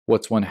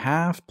What's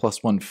 1/2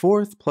 plus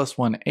 1/4 plus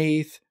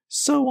 1/8,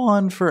 so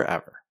on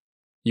forever.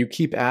 You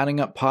keep adding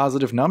up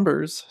positive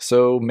numbers,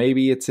 so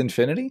maybe it's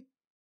infinity?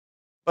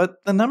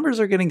 But the numbers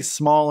are getting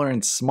smaller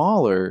and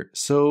smaller,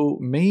 so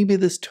maybe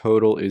this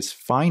total is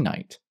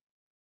finite.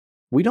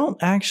 We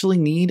don't actually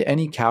need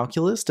any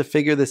calculus to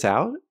figure this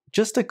out,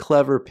 just a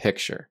clever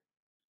picture.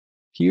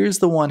 Here's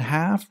the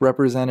 1/2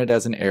 represented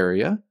as an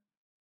area.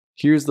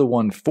 Here's the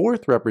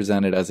 1/4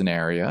 represented as an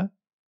area.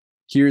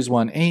 Here's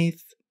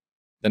 1/8.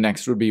 The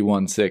next would be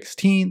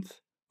 1/16,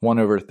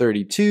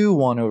 1/32,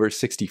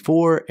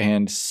 1/64,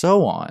 and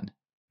so on.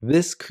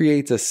 This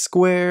creates a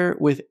square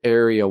with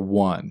area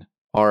 1,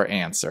 our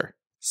answer.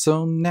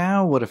 So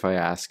now what if I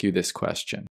ask you this question?